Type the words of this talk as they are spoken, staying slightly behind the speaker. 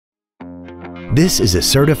This is a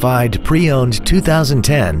certified pre-owned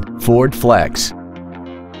 2010 Ford Flex.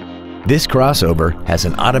 This crossover has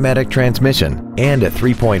an automatic transmission and a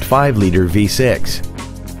 3.5-liter V6.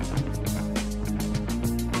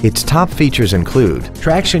 Its top features include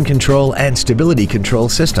traction control and stability control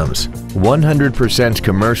systems, 100%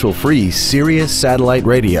 commercial-free Sirius satellite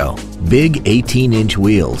radio, big 18-inch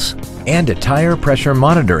wheels, and a tire pressure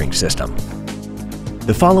monitoring system.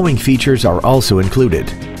 The following features are also included: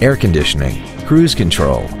 air conditioning, cruise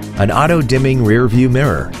control, an auto-dimming rear-view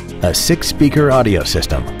mirror, a 6-speaker audio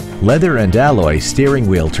system, leather and alloy steering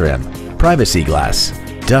wheel trim, privacy glass,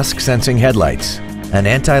 dusk-sensing headlights, an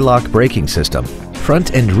anti-lock braking system,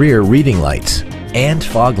 front and rear reading lights, and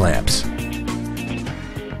fog lamps.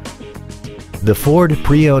 The Ford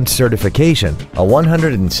Pre-Owned Certification, a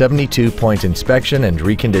 172-point inspection and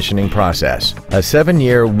reconditioning process, a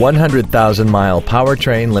 7-year, 100,000-mile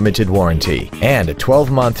powertrain limited warranty, and a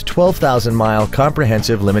 12-month, 12,000-mile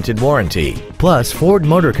comprehensive limited warranty, plus Ford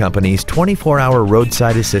Motor Company's 24-hour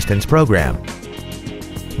roadside assistance program.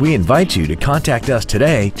 We invite you to contact us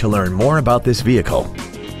today to learn more about this vehicle.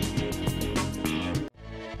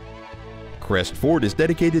 Crest Ford is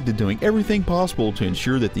dedicated to doing everything possible to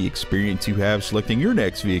ensure that the experience you have selecting your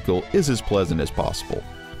next vehicle is as pleasant as possible.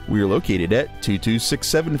 We are located at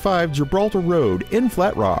 22675 Gibraltar Road in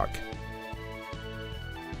Flat Rock.